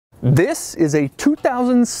This is a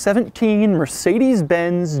 2017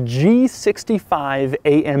 Mercedes-Benz G65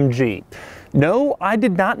 AMG. No, I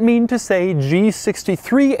did not mean to say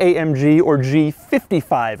G63 AMG or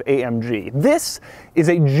G55 AMG. This is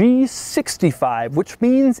a G65, which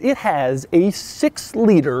means it has a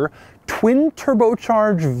 6-liter twin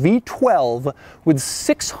turbocharged V12 with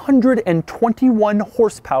 621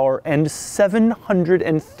 horsepower and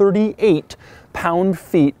 738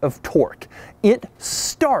 pound-feet of torque. It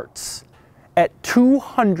starts at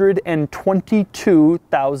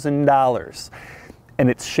 $222,000, and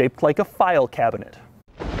it's shaped like a file cabinet.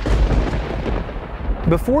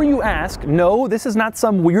 Before you ask, no, this is not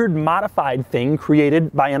some weird modified thing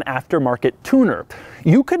created by an aftermarket tuner.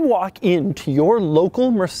 You can walk into your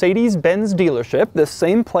local Mercedes-Benz dealership, the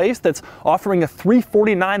same place that's offering a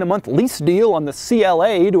 $349 a month lease deal on the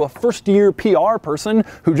CLA to a first-year PR person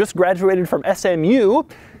who just graduated from SMU,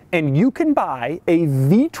 and you can buy a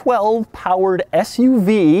V12-powered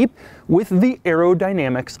SUV with the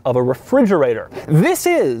aerodynamics of a refrigerator. This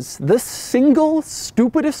is the single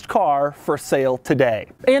stupidest car for sale today.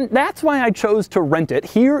 And that's why I chose to rent it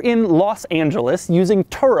here in Los Angeles using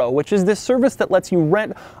Turo, which is this service that lets you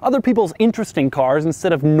rent other people's interesting cars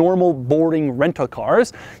instead of normal, boring rental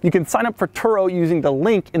cars. You can sign up for Turo using the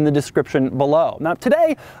link in the description below. Now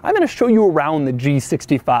today, I'm going to show you around the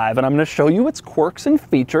G65, and I'm going to show you its quirks and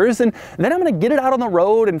features, and then I'm going to get it out on the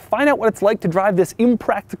road and find out what it's like to drive this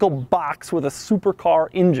impractical box with a supercar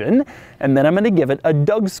engine, and then I'm going to give it a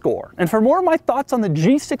Doug score. And for more of my thoughts on the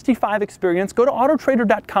G65 experience, go to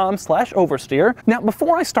autotrader.com/oversteer. Now,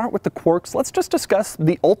 before I start with the quirks, let's just discuss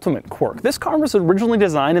the ultimate quirk. This car was originally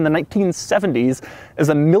designed in the 1970s as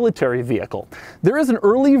a military vehicle. There is an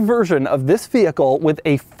early version of this vehicle with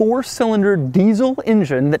a 4-cylinder diesel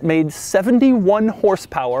engine that made 71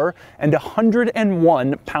 horsepower and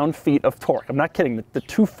 101 pound-feet of torque. I'm not kidding, the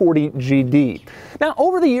 240 GD. Now,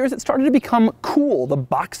 over the years, it started to become cool, the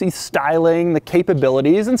boxy styling, the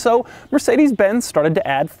capabilities, and so Mercedes-Benz started to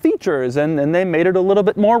add features, and then they made it a little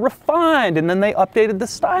bit more refined, and then they updated the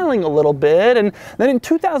styling a little bit, and then in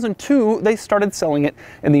 2002, they started selling it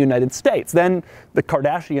in the United States. Then the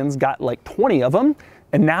Kardashians got like 20 of them,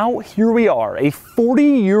 and now here we are, a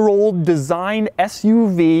 40-year-old design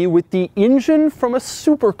SUV with the engine from a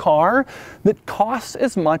supercar that costs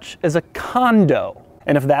as much as a condo.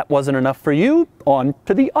 And if that wasn't enough for you, on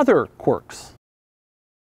to the other quirks.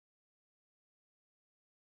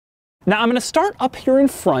 Now I'm going to start up here in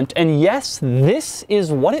front, and yes, this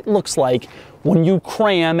is what it looks like when you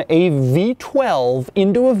cram a V12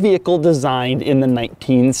 into a vehicle designed in the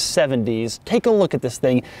 1970s. Take a look at this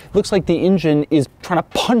thing. It looks like the engine is trying to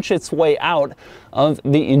punch its way out of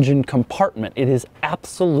the engine compartment. It is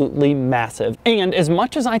absolutely massive. And as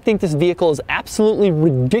much as I think this vehicle is absolutely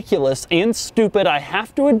ridiculous and stupid, I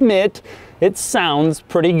have to admit, it sounds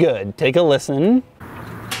pretty good. Take a listen.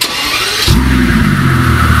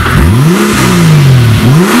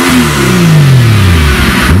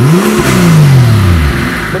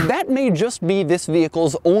 But that may just be this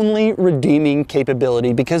vehicle's only redeeming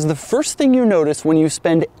capability, because the first thing you notice when you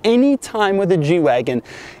spend any time with a G-wagon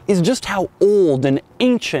is just how old and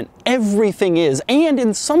ancient everything is, and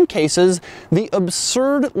in some cases, the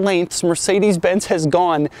absurd lengths Mercedes-Benz has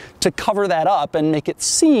gone to cover that up and make it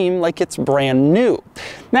seem like it's brand new.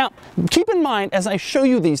 Now, keep in mind as I show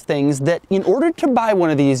you these things that in order to buy one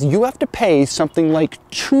of these, you have to pay something like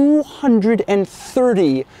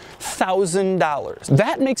 $230,000.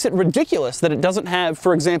 That makes it ridiculous that it doesn't have,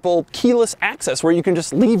 for example, keyless access, where you can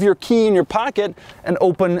just leave your key in your pocket and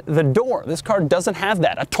open the door. This car doesn't have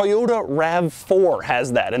that. A Toyota RAV4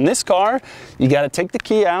 has that. In this car, you got to take the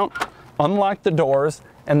key out, unlock the doors,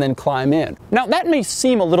 and then climb in. Now that may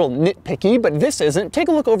seem a little nitpicky, but this isn't. Take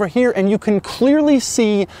a look over here and you can clearly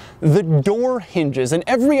see the door hinges. In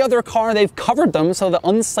every other car, they've covered them so the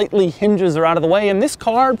unsightly hinges are out of the way. In this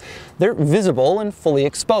car, they're visible and fully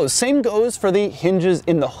exposed. Same goes for the hinges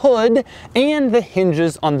in the hood and the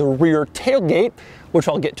hinges on the rear tailgate, which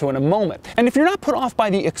I'll get to in a moment. And if you're not put off by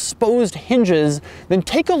the exposed hinges, then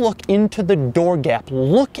take a look into the door gap.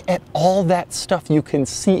 Look at all that stuff you can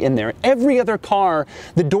see in there. Every other car,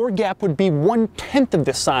 the door gap would be 1/10 of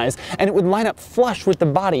this size, and it would line up flush with the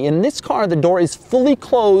body. In this car, the door is fully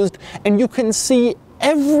closed, and you can see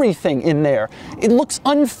everything in there. It looks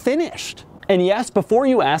unfinished. And yes, before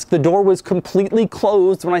you ask, the door was completely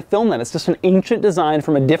closed when I filmed that. It's just an ancient design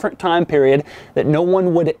from a different time period that no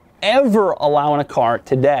one would ever allow in a car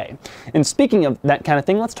today. And speaking of that kind of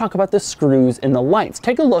thing, let's talk about the screws in the lights.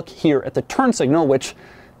 Take a look here at the turn signal, which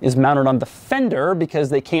is mounted on the fender because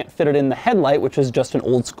they can't fit it in the headlight, which is just an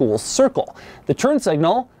old school circle. The turn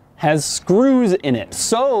signal has screws in it.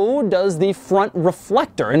 So does the front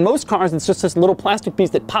reflector. In most cars, it's just this little plastic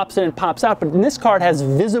piece that pops in and pops out, but in this car, it has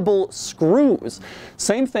visible screws.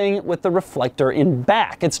 Same thing with the reflector in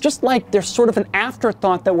back. It's just like there's sort of an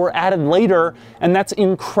afterthought that were added later, and that's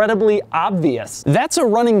incredibly obvious. That's a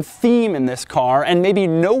running theme in this car, and maybe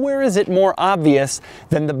nowhere is it more obvious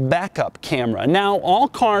than the backup camera. Now, all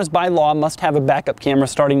cars by law must have a backup camera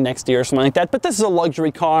starting next year or something like that, but this is a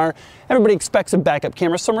luxury car. Everybody expects a backup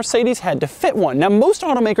camera, so Mercedes had to fit one. Now, most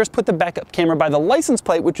automakers put the backup camera by the license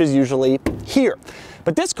plate, which is usually here.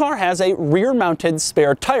 But this car has a rear-mounted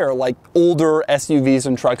spare tire like older SUVs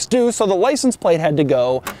and trucks do, so the license plate had to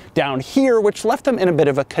go down here, which left them in a bit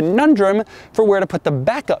of a conundrum for where to put the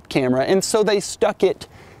backup camera, and so they stuck it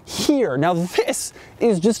here. Now this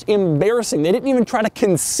is just embarrassing. They didn't even try to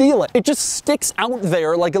conceal it. It just sticks out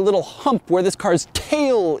there like a little hump where this car's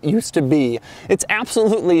tail used to be. It's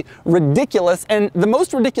absolutely ridiculous, and the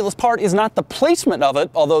most ridiculous part is not the placement of it,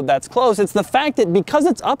 although that's close. It's the fact that because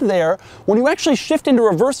it's up there, when you actually shift into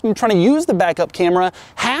reverse and you're trying to use the backup camera,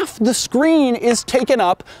 half the screen is taken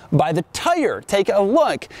up by the tire. Take a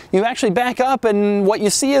look. You actually back up and what you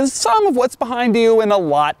see is some of what's behind you and a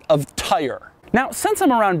lot of tire. Now, since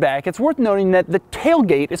I'm around back, it's worth noting that the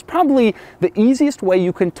tailgate is probably the easiest way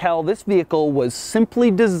you can tell this vehicle was simply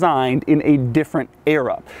designed in a different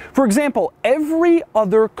era. For example, every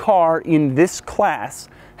other car in this class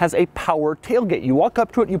has a power tailgate. You walk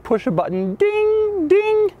up to it, you push a button, ding,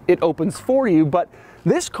 ding, it opens for you, but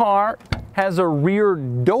this car has a rear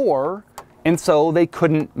door, and so they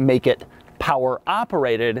couldn't make it power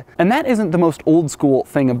operated. And that isn't the most old school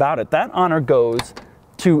thing about it. That honor goes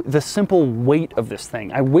to the simple weight of this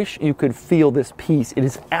thing. I wish you could feel this piece. It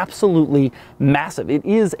is absolutely massive. It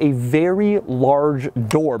is a very large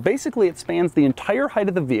door. Basically, it spans the entire height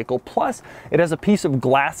of the vehicle, plus it has a piece of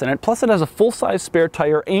glass in it, plus it has a full-size spare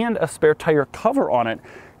tire and a spare tire cover on it.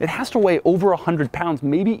 It has to weigh over 100 pounds,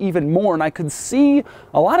 maybe even more, and I could see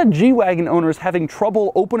a lot of G-wagon owners having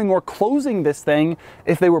trouble opening or closing this thing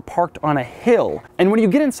if they were parked on a hill. And when you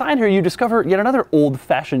get inside here, you discover yet another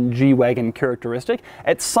old-fashioned G-wagon characteristic.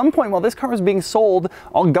 At some point while this car was being sold,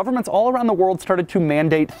 governments all around the world started to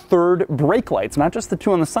mandate third brake lights, not just the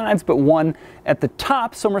two on the sides, but one at the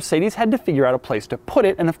top, so Mercedes had to figure out a place to put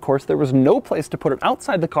it, and of course there was no place to put it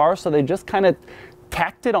outside the car, so they just kind of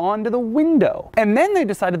tacked it onto the window. And then they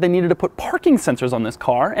decided they needed to put parking sensors on this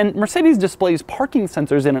car, and Mercedes displays parking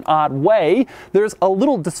sensors in an odd way. There's a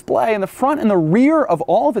little display in the front and the rear of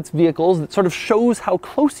all of its vehicles that sort of shows how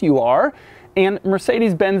close you are, and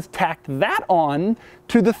Mercedes-Benz tacked that on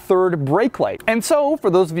to the third brake light. And so, for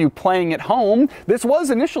those of you playing at home, this was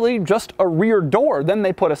initially just a rear door. Then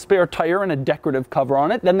they put a spare tire and a decorative cover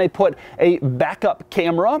on it. Then they put a backup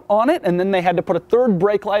camera on it, and then they had to put a third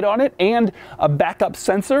brake light on it and a backup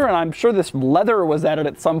sensor, and I'm sure this leather was added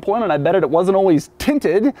at some point, and I bet it wasn't always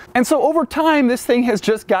tinted. And so over time, this thing has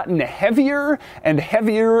just gotten heavier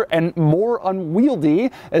and more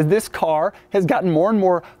unwieldy as this car has gotten more and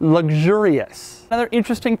more luxurious. Another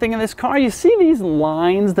interesting thing in this car, you see these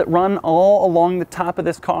lines that run all along the top of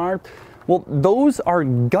this car? Well, those are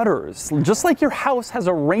gutters. Just like your house has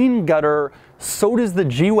a rain gutter, so does the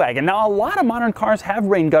G-wagon. Now, a lot of modern cars have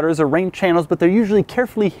rain gutters or rain channels, but they're usually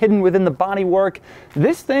carefully hidden within the bodywork.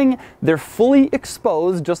 This thing, they're fully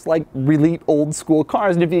exposed, just like really old school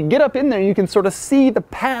cars. And if you get up in there, you can sort of see the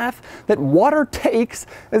path that water takes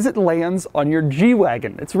as it lands on your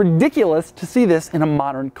G-wagon. It's ridiculous to see this in a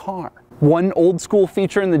modern car. One old school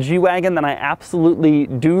feature in the G-wagon that I absolutely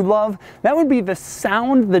do love, that would be the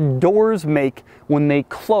sound the doors make when they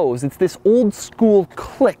close. It's this old school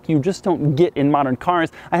click you just don't get in modern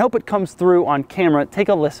cars. I hope it comes through on camera. Take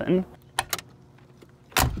a listen.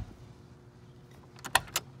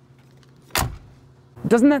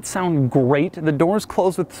 Doesn't that sound great? The doors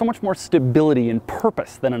close with so much more stability and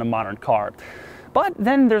purpose than in a modern car. But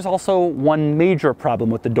then there's also one major problem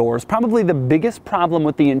with the doors, probably the biggest problem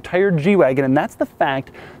with the entire G-wagon, and that's the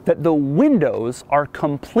fact that the windows are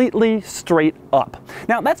completely straight up.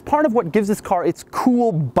 Now, that's part of what gives this car its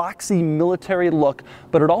cool, boxy military look,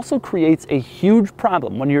 but it also creates a huge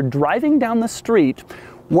problem. When you're driving down the street,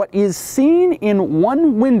 what is seen in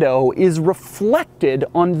one window is reflected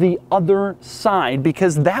on the other side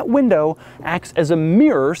because that window acts as a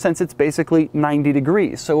mirror since it's basically 90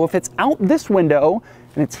 degrees. So if it's out this window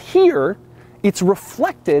and it's here, it's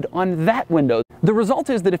reflected on that window. The result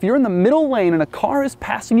is that if you're in the middle lane and a car is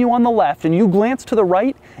passing you on the left and you glance to the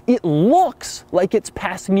right, it looks like it's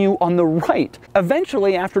passing you on the right.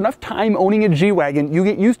 Eventually, after enough time owning a G-Wagon, you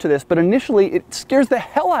get used to this, but initially it scares the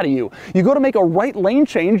hell out of you. You go to make a right lane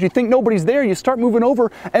change, you think nobody's there, you start moving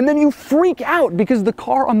over, and then you freak out because the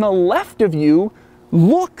car on the left of you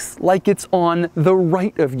looks like it's on the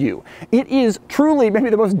right of you. It is truly maybe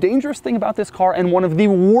the most dangerous thing about this car and one of the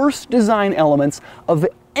worst design elements of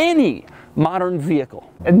any modern vehicle.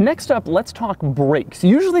 And next up, let's talk brakes.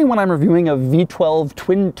 Usually when I'm reviewing a V12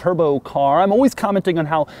 twin turbo car, I'm always commenting on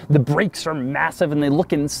how the brakes are massive and they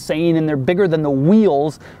look insane and they're bigger than the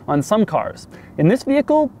wheels on some cars. In this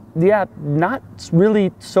vehicle, yeah, not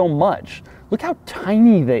really so much. Look how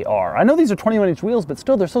tiny they are. I know these are 21-inch wheels, but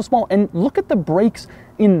still they're so small. And look at the brakes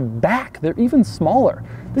in back. They're even smaller.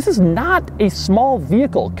 This is not a small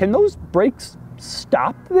vehicle. Can those brakes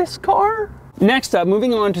stop this car? Next up,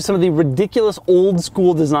 moving on to some of the ridiculous old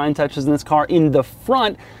school design touches in this car in the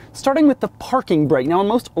front, starting with the parking brake. Now in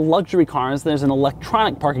most luxury cars, there's an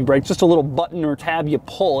electronic parking brake, just a little button or tab you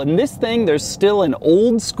pull. In this thing, there's still an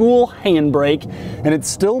old school handbrake, and it's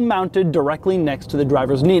still mounted directly next to the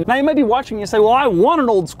driver's knee. Now you might be watching and you say, well, I want an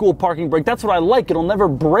old school parking brake. That's what I like. It'll never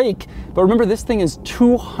break. But remember, this thing is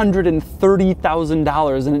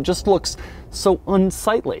 $230,000 and it just looks so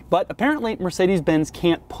unsightly. But apparently Mercedes-Benz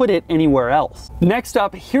can't put it anywhere else. Next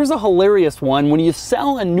up, here's a hilarious one. When you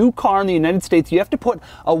sell a new car in the United States, you have to put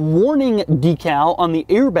a warning decal on the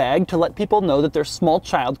airbag to let people know that their small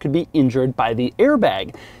child could be injured by the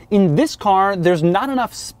airbag. In this car, there's not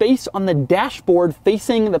enough space on the dashboard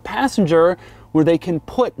facing the passenger where they can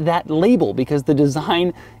put that label because the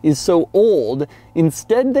design is so old.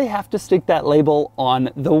 Instead, they have to stick that label on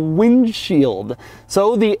the windshield.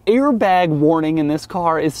 So the airbag warning in this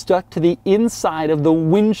car is stuck to the inside of the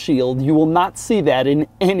windshield. You will not see that in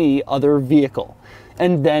any other vehicle.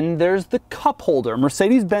 And then there's the cup holder.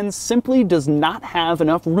 Mercedes-Benz simply does not have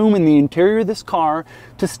enough room in the interior of this car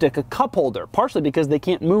to stick a cup holder, partially because they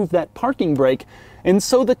can't move that parking brake. And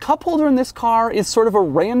so the cup holder in this car is sort of a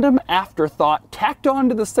random afterthought tacked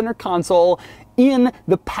onto the center console in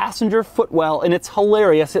the passenger footwell, and it's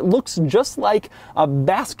hilarious. It looks just like a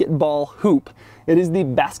basketball hoop. It is the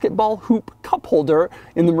basketball hoop cup holder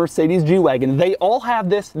in the Mercedes G-Wagon. They all have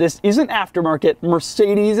this. This isn't aftermarket.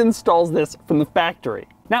 Mercedes installs this from the factory.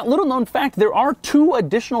 Now, little known fact, there are 2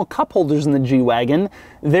 additional cup holders in the G-Wagon.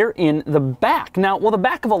 They're in the back. Now, while the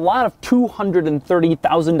back of a lot of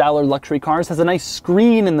 $230,000 luxury cars has a nice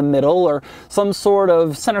screen in the middle or some sort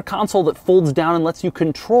of center console that folds down and lets you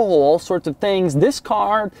control all sorts of things, this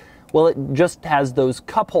car, well, it just has those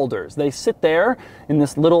cup holders. They sit there in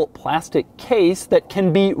this little plastic case that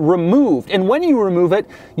can be removed. And when you remove it,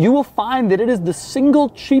 you will find that it is the single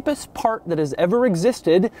cheapest part that has ever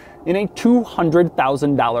existed in a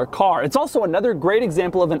 $200,000 car. It's also another great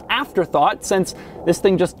example of an afterthought since this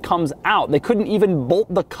thing just comes out. They couldn't even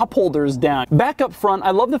bolt the cup holders down. Back up front,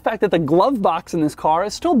 I love the fact that the glove box in this car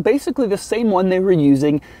is still basically the same one they were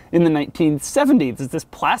using in the 1970s. It's this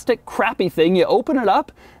plastic crappy thing. You open it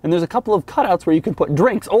up and there's a couple of cutouts where you can put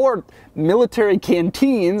drinks or military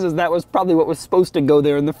canteens, as that was probably what was supposed to go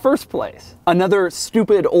there in the first place. Another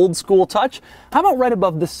stupid old school touch, how about right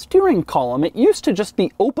above the steering column? It used to just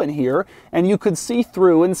be open here and you could see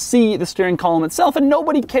through and see the steering column itself, and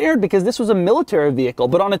nobody cared because this was a military vehicle.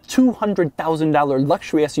 But on a $200,000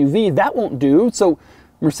 luxury SUV, that won't do. So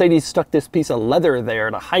Mercedes stuck this piece of leather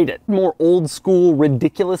there to hide it. More old school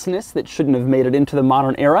ridiculousness that shouldn't have made it into the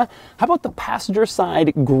modern era. How about the passenger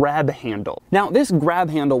side grab handle? Now, this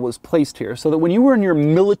grab handle was placed here so that when you were in your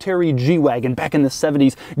military G-Wagon back in the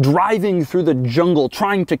 70s, driving through the jungle,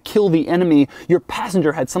 trying to kill the enemy, your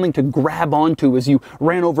passenger had something to grab onto as you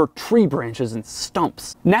ran over tree branches and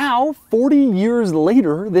stumps. Now, 40 years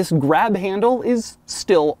later, this grab handle is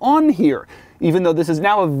still on here. Even though this is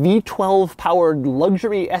now a V12 powered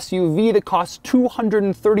luxury SUV that costs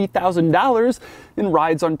 $230,000 and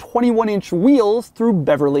rides on 21-inch wheels through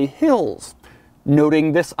Beverly Hills.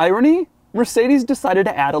 Noting this irony, Mercedes decided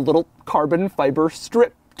to add a little carbon fiber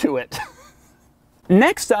strip to it.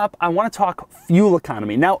 Next up, I want to talk fuel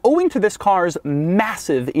economy. Now, owing to this car's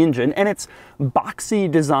massive engine and its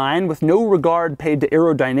boxy design with no regard paid to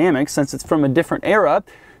aerodynamics since it's from a different era,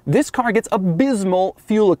 this car gets abysmal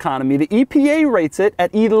fuel economy. The EPA rates it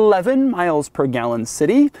at 11 miles per gallon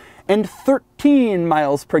city and 13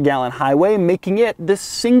 miles per gallon highway, making it the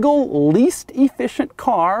single least efficient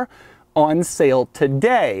car on sale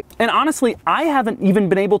today. And honestly, I haven't even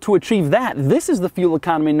been able to achieve that. This is the fuel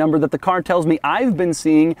economy number that the car tells me I've been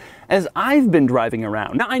seeing as I've been driving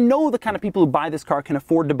around. Now, I know the kind of people who buy this car can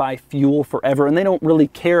afford to buy fuel forever and they don't really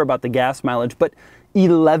care about the gas mileage, but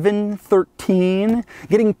 11, 13,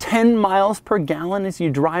 getting 10 miles per gallon as you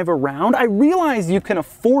drive around. I realize you can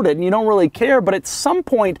afford it and you don't really care, but at some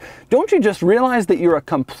point, don't you just realize that you're a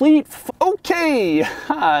complete okay,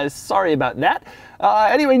 sorry about that.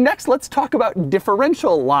 Anyway, next let's talk about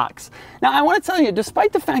differential locks. Now I want to tell you,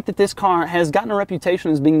 despite the fact that this car has gotten a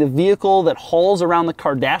reputation as being the vehicle that hauls around the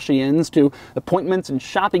Kardashians to appointments and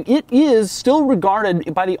shopping, it is still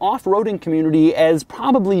regarded by the off-roading community as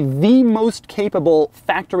probably the most capable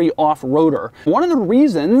factory off-roader. One of the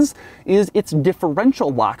reasons is its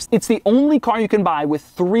differential locks. It's the only car you can buy with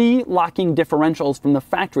 3 locking differentials from the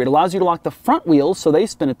factory. It allows you to lock the front wheels so they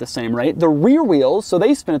spin at the same rate, the rear wheels so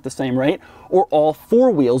they spin at the same rate, or all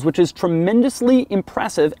 4 wheels, which is tremendously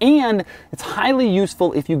impressive, and it's highly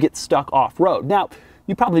useful if you get stuck off-road. Now,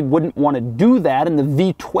 you probably wouldn't want to do that in the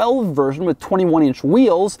V12 version with 21-inch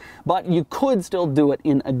wheels, but you could still do it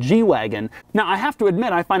in a G-wagon. Now, I have to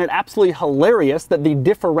admit, I find it absolutely hilarious that the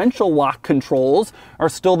differential lock controls are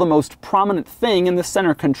still the most prominent thing in the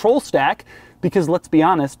center control stack, because let's be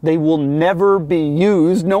honest, they will never be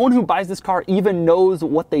used. No one who buys this car even knows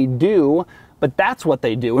what they do, but that's what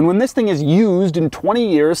they do. And when this thing is used in 20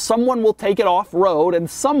 years, someone will take it off-road and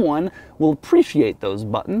someone will appreciate those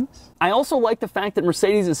buttons. I also like the fact that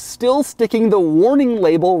Mercedes is still sticking the warning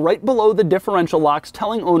label right below the differential locks,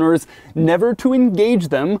 telling owners never to engage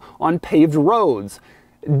them on paved roads.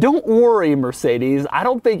 Don't worry, Mercedes. I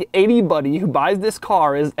don't think anybody who buys this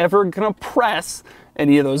car is ever gonna press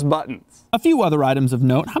any of those buttons. A few other items of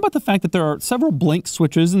note. How about the fact that there are several blank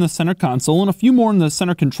switches in the center console and a few more in the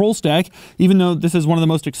center control stack, even though this is one of the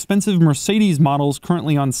most expensive Mercedes models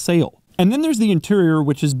currently on sale. And then there's the interior,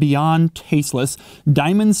 which is beyond tasteless.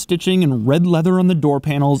 Diamond stitching and red leather on the door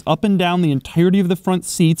panels, up and down the entirety of the front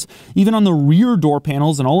seats, even on the rear door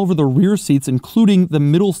panels and all over the rear seats, including the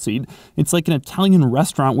middle seat. It's like an Italian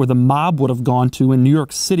restaurant where the mob would have gone to in New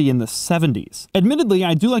York City in the 70s. Admittedly,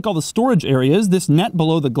 I do like all the storage areas. This net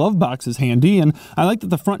below the glove box is handy, and I like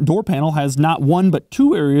that the front door panel has not 1 but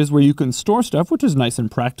 2 areas where you can store stuff, which is nice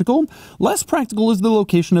and practical. Less practical is the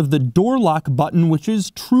location of the door lock button, which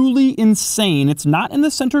is truly insane. It's not in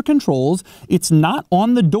the center controls. It's not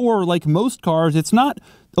on the door like most cars. It's not,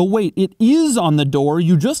 oh wait, it is on the door.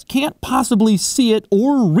 You just can't possibly see it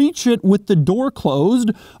or reach it with the door closed.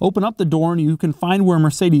 Open up the door and you can find where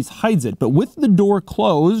Mercedes hides it. But with the door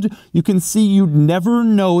closed, you can see you'd never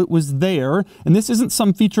know it was there. And this isn't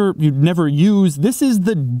some feature you'd never use. This is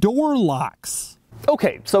the door locks.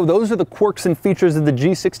 Okay, so those are the quirks and features of the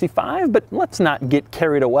G65, but let's not get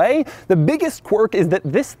carried away. The biggest quirk is that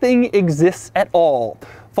this thing exists at all,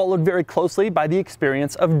 followed very closely by the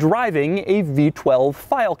experience of driving a V12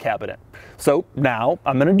 file cabinet. So now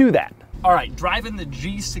I'm gonna do that. All right, driving the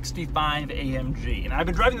G65 AMG, and I've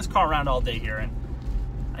been driving this car around all day here, and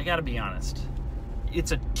I gotta be honest,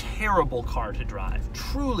 it's a terrible car to drive.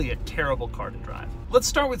 Truly a terrible car to drive. Let's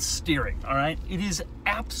start with steering, all right? It is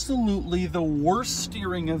absolutely the worst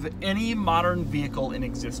steering of any modern vehicle in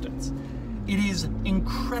existence. It is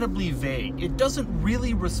incredibly vague. It doesn't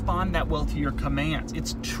really respond that well to your commands.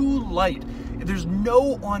 It's too light. There's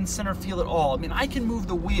no on-center feel at all. I mean, I can move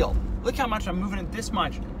the wheel. Look how much I'm moving it this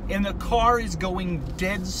much, and the car is going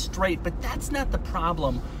dead straight, but that's not the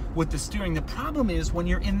problem with the steering. The problem is when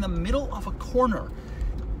you're in the middle of a corner,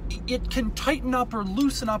 it can tighten up or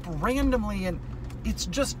loosen up randomly, and it's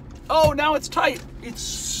just, oh, now it's tight. It's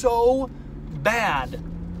so bad.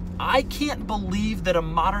 I can't believe that a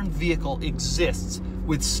modern vehicle exists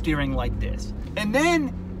with steering like this. And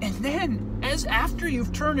then as after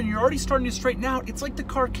you've turned and you're already starting to straighten out, it's like the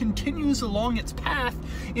car continues along its path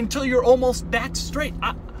until you're almost back straight.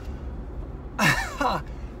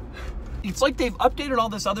 It's like they've updated all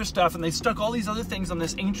this other stuff and they stuck all these other things on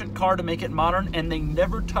this ancient car to make it modern, and they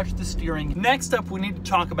never touched the steering. Next up, we need to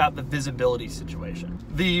talk about the visibility situation.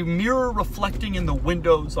 The mirror reflecting in the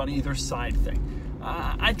windows on either side thing.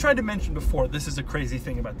 I tried to mention before, this is a crazy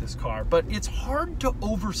thing about this car, but it's hard to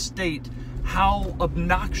overstate how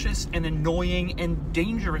obnoxious and annoying and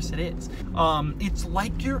dangerous it is. It's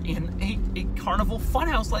like you're in a carnival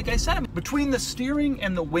funhouse, like I said. Between the steering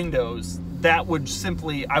and the windows, that would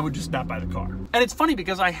simply, I would just not buy the car. And it's funny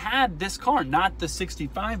because I had this car, not the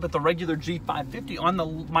 65, but the regular G550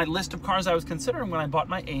 on my list of cars I was considering when I bought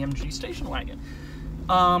my AMG station wagon.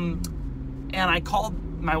 And I called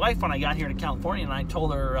my wife when I got here to California, and I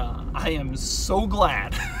told her, I am so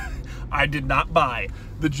glad I did not buy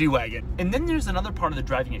the G-wagon. And then there's another part of the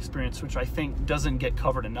driving experience which I think doesn't get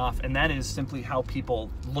covered enough, and that is simply how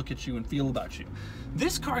people look at you and feel about you.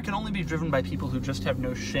 This car can only be driven by people who just have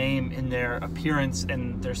no shame in their appearance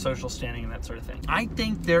and their social standing and that sort of thing. I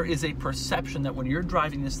think there is a perception that when you're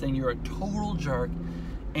driving this thing, you're a total jerk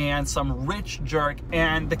and some rich jerk,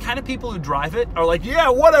 and the kind of people who drive it are like, yeah,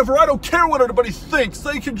 whatever, I don't care what anybody thinks,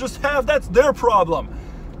 they can just have, that's their problem.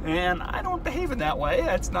 And I don't behave in that way.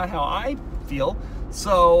 That's not how I feel.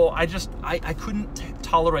 So I couldn't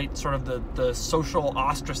tolerate sort of the social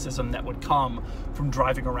ostracism that would come from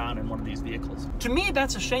driving around in one of these vehicles. To me,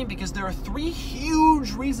 that's a shame, because there are three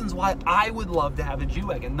huge reasons why I would love to have a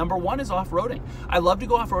G-wagon. Number one is off-roading. I love to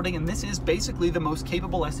go off-roading, and this is basically the most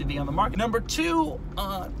capable SUV on the market. Number two,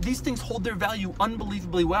 these things hold their value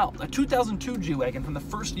unbelievably well. A 2002 G-wagon from the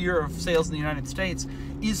first year of sales in the United States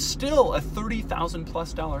is still a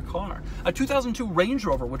 $30,000+ car. A 2002 Range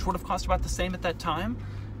Rover, which would have cost about the same at that time,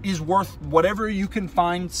 is worth whatever you can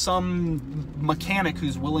find some mechanic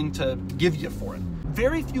who's willing to give you for it.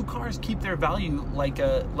 Very few cars keep their value like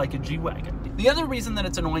a G-wagon. The other reason that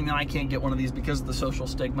it's annoying that I can't get one of these because of the social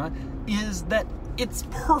stigma is that it's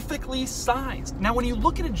perfectly sized. Now, when you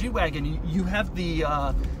look at a G-wagon, you have the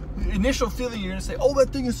initial feeling you're gonna say, oh, that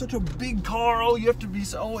thing is such a big car, oh, you have to be,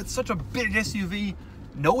 oh, it's such a big SUV.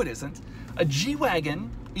 No, it isn't. A G-wagon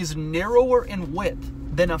is narrower in width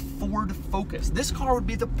than a Ford Focus. This car would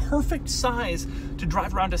be the perfect size to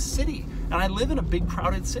drive around a city. And I live in a big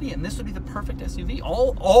crowded city, and this would be the perfect SUV.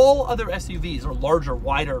 All other SUVs are larger,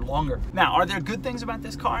 wider, longer. Now, are there good things about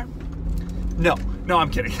this car? No,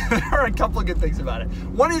 I'm kidding. There are a couple of good things about it.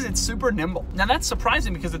 One is it's super nimble. Now that's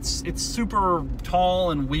surprising because it's super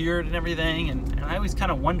tall and weird and everything, and I always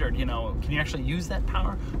kind of wondered, you know, can you actually use that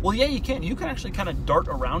power? Well, yeah, you can. You can actually kind of dart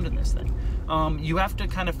around in this thing. You have to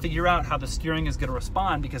kind of figure out how the steering is going to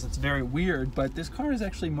respond because it's very weird, but this car is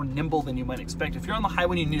actually more nimble than you might expect. If you're on the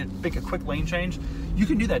highway and you need to make a quick lane change, you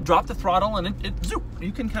can do that. Drop the throttle and zoop.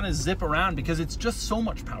 You can kind of zip around because it's just so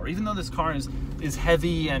much power. Even though this car is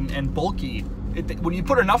heavy and bulky, when you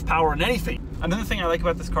put enough power in anything. Another thing I like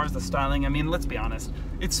about this car is the styling. I mean, let's be honest,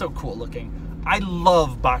 it's so cool looking. I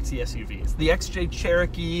love boxy SUVs. The XJ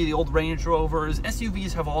Cherokee, the old Range Rovers,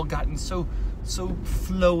 SUVs have all gotten so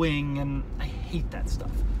flowing, and I hate that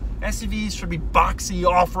stuff. SUVs should be boxy,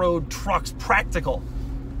 off-road trucks, practical,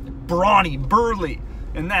 brawny, burly,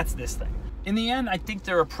 and that's this thing. In the end, I think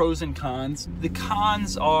there are pros and cons. The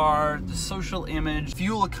cons are the social image,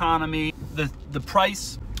 fuel economy, the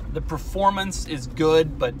price. The performance is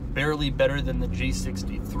good, but barely better than the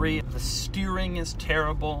G63. The steering is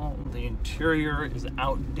terrible. The interior is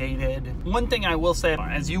outdated. One thing I will say,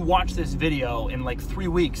 as you watch this video, in like 3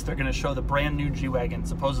 weeks, they're gonna show the brand new G-wagon,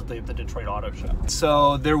 supposedly at the Detroit Auto Show.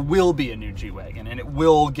 So there will be a new G-wagon, and it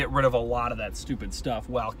will get rid of a lot of that stupid stuff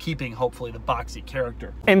while keeping, hopefully, the boxy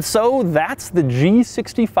character. And so that's the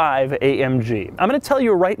G65 AMG. I'm gonna tell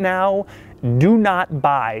you right now, do not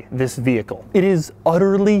buy this vehicle. It is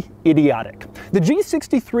utterly idiotic. The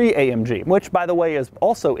G63 AMG, which by the way is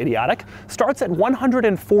also idiotic, starts at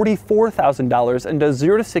 $144,000 and does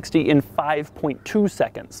 0 to 60 in 5.2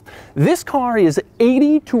 seconds. This car is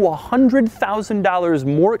 $80,000 to $100,000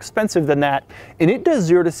 more expensive than that, and it does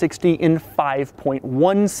 0 to 60 in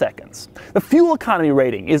 5.1 seconds. The fuel economy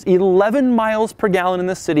rating is 11 miles per gallon in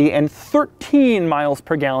the city and 13 miles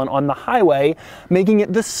per gallon on the highway, making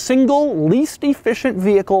it the single least efficient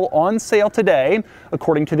vehicle on sale today,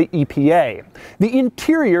 according to the EPA. The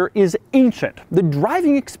interior is ancient. The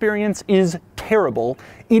driving experience is terrible.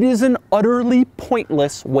 It is an utterly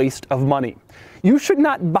pointless waste of money. You should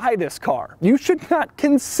not buy this car. You should not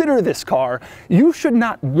consider this car. You should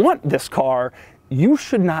not want this car. You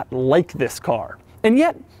should not like this car. And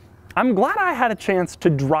yet, I'm glad I had a chance to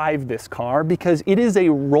drive this car because it is a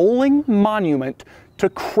rolling monument to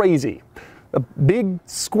crazy. A big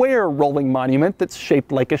square rolling monument that's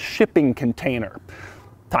shaped like a shipping container.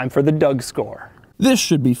 Time for the Doug score. This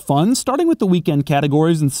should be fun, starting with the weekend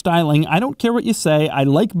categories and styling. I don't care what you say, I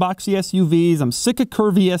like boxy SUVs, I'm sick of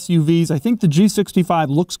curvy SUVs, I think the G65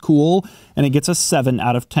 looks cool, and it gets a 7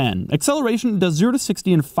 out of 10. Acceleration does 0 to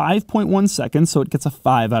 60 in 5.1 seconds, so it gets a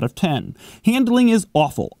 5 out of 10. Handling is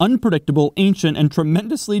awful, unpredictable, ancient, and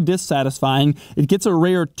tremendously dissatisfying. It gets a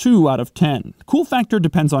rare 2 out of 10. Cool factor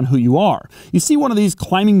depends on who you are. You see one of these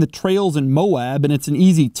climbing the trails in Moab, and it's an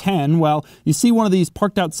easy 10, while you see one of these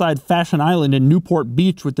parked outside Fashion Island in Newport Newport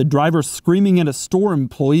Beach with the driver screaming at a store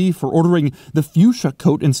employee for ordering the fuchsia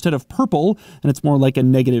coat instead of purple, and it's more like a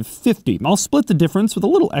 -50. I'll split the difference with a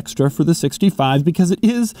little extra for the 65 because it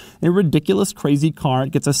is a ridiculous, crazy car.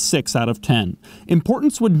 It gets a 6 out of 10.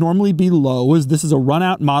 Importance would normally be low, as this is a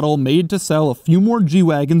run-out model made to sell a few more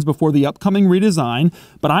G-wagons before the upcoming redesign,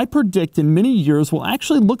 but I predict in many years we'll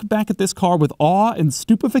actually look back at this car with awe and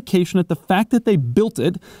stupefaction at the fact that they built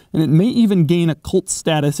it, and it may even gain a cult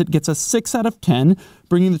status. It gets a 6 out of 10,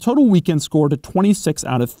 bringing the total weekend score to 26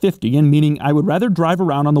 out of 50, and meaning I would rather drive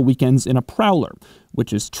around on the weekends in a Prowler,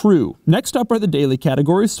 which is true. Next up are the daily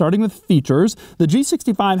categories, starting with features. The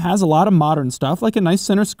G65 has a lot of modern stuff, like a nice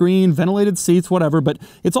center screen, ventilated seats, whatever, but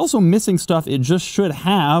it's also missing stuff it just should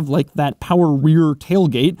have, like that power rear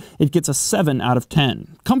tailgate. It gets a 7 out of 10.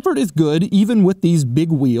 Comfort is good, even with these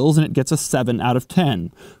big wheels, and it gets a 7 out of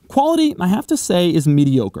 10. Quality, I have to say, is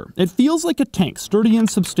mediocre. It feels like a tank, sturdy and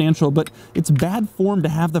substantial, but it's bad form to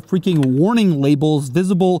have the freaking warning labels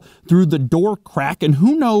visible through the door crack, and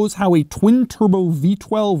who knows how a twin-turbo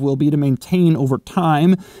V12 will be to maintain over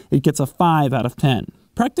time. It gets a 5 out of 10.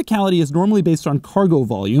 Practicality is normally based on cargo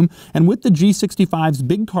volume, and with the G65's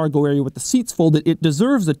big cargo area with the seats folded, it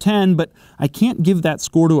deserves a 10, but I can't give that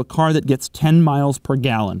score to a car that gets 10 miles per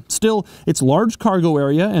gallon. Still, its large cargo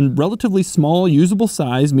area and relatively small usable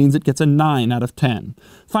size means it gets a 9 out of 10.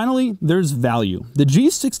 Finally, there's value. The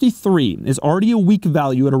G63 is already a weak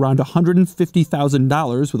value at around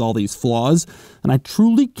 $150,000 with all these flaws, and I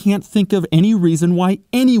truly can't think of any reason why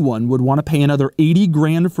anyone would want to pay another 80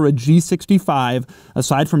 grand for a G65,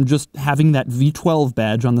 aside from just having that V12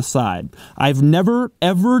 badge on the side. I've never,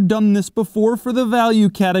 ever done this before for the value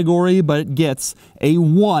category, but it gets a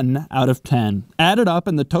 1 out of 10. Added up,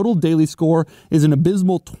 and the total daily score is an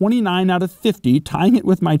abysmal 29 out of 50, tying it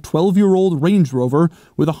with my 12-year-old Range Rover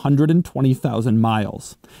with 120,000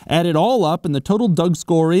 miles. Add it all up, and the total Doug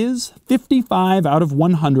score is 55 out of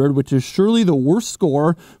 100, which is surely the worst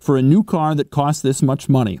score for a new car that costs this much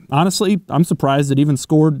money. Honestly, I'm surprised it even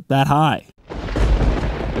scored that high.